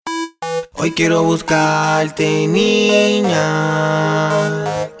Hoy quiero buscarte, niña,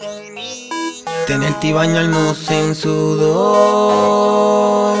 tenerte y bañarnos en sudor,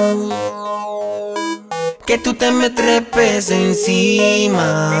 que tú te me trepes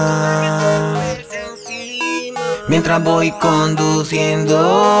encima mientras voy conduciendo.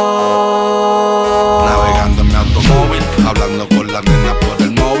 Navegando en mi automóvil, hablando con la nena por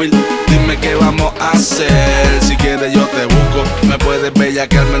el móvil. Dime qué vamos a hacer, si quieres yo te busco. Me puedes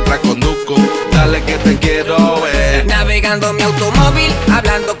bellaquear mientras conduzco, dale que te quiero ver. Navegando mi automóvil,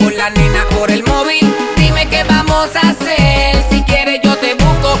 hablando con la nena por el móvil. Dime qué vamos a hacer, si quieres yo te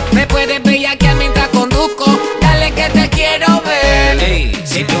busco. Me puedes bellaquear mientras conduzco, dale que te quiero ver. Hey,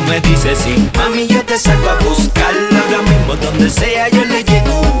 si tú me dices sí, mami yo te salgo a buscar. Ahora mismo donde sea yo le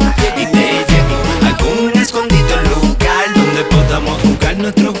llego y te llevo a algún escondido lugar donde podamos jugar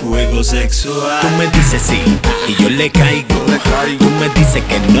nuestro juego sexual. Tú me dices sí y yo le caigo. Tú me dices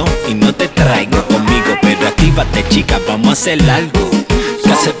que no y no te traigo conmigo, pero actívate chica, vamos a hacer algo.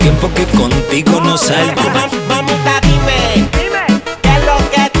 Que hace tiempo que contigo no salgo. Mamita, dime, ¿qué es lo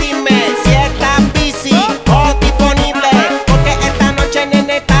que dime? Si estás busy o disponible, porque esta noche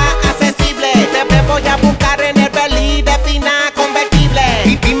nene está accesible. Te voy a buscar en el belly de fina convertible.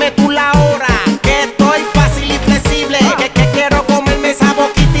 Y dime tú la hora, que estoy fácil y flexible. Que quiero comerme esa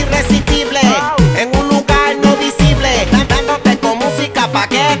boquita irresistible en un lugar no visible, dándote con música pa'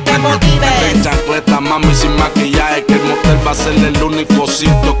 que te motive. Chancleta, mami, sin maquillaje, que el motel va a ser el único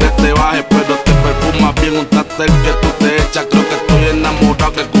sitio que te baje. Pero te perfumas bien un tatel que tú te echas. Creo que estoy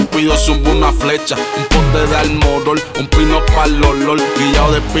enamorado, que Cupido zumba una flecha. Un pote de almorol, un pino pa'l olor,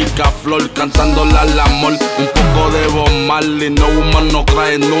 guillao de picaflor, cantándole al amor. Un poco de Bob Marley, no woman, no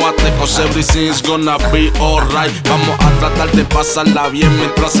cry, no ate, cause everything's gonna be alright. Vamos a tratar de pasarla bien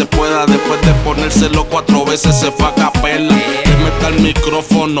mientras se pueda. Después de ponérselo 4 veces se fue a capela. Le meta el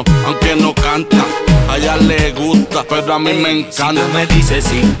micrófono, aunque no canta, a ella le gusta, pero a mí me encanta. Si tú me dices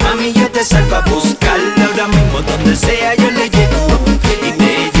sí, mami yo te salgo a buscar. Ahora mismo donde sea yo le llego y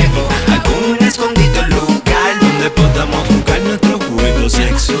te llevo a algún escondido lugar donde podamos jugar nuestro juego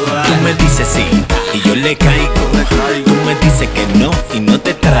sexual. Tú me dices sí y yo le caigo. Tú me dices que no y no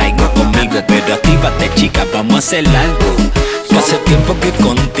te traigo conmigo, pero actívate chica, vamos a hacer algo. Que hace tiempo que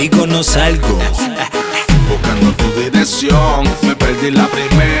contigo no salgo. Buscando tu dirección, me perdí la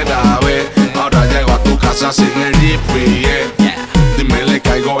primera vez. Ahora llego a tu casa sin el GPS. Dime, le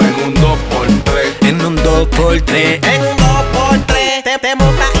caigo en un 2x3. En un 2x3. En un 2x3 te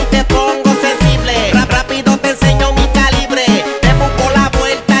montas y te pongo sensible. Rápido te enseño mi calibre. Te busco la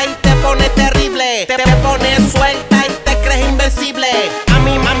vuelta y te pones terrible. Te pones suelta y te crees invencible.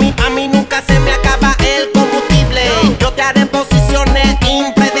 A mí nunca se me acaba el combustible. Yo te haré en posiciones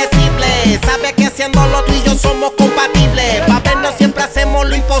impredecibles. Sabes que haciéndolo tú y yo somos compatibles. Pa' vernos siempre hacemos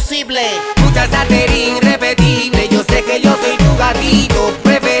lo imposible. Mucha satería irrepetible, yo sé que yo soy tu gatito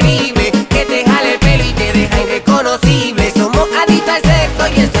preferible, que te jale el pelo y te deja irreconocible. Somos adictos al sexo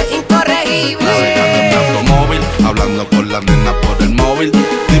y eso es incorregible. Navegando en mi automóvil, hablando con la nena por el móvil.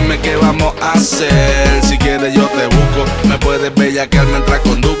 Dime qué vamos a hacer, si quieres yo te busco. Me puedes bellaquear mientras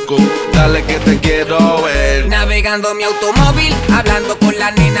conduzco, dale que te quiero ver. Navegando mi automóvil, hablando con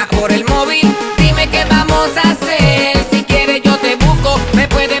la nena por el móvil. Dime qué vamos a hacer, si quieres yo te busco. Me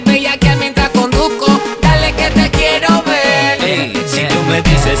puedes bellaquear mientras conduzco, dale que te quiero ver. Hey, si tú me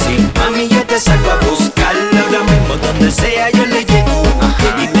dices sí, mami yo te salgo a buscar. Ahora mismo donde sea yo le llego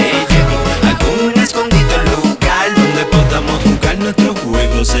y te llevo a algún escondido lugar donde podamos jugar nuestro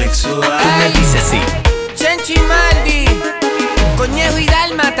juego sexual. Tú me dices sí. Chenchi Maldi, Conejo y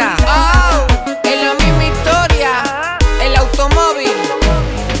Dálmata. Oh, es la misma historia, el automóvil.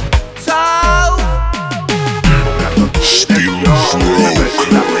 So,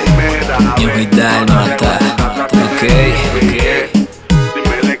 Conejo y Dálmata.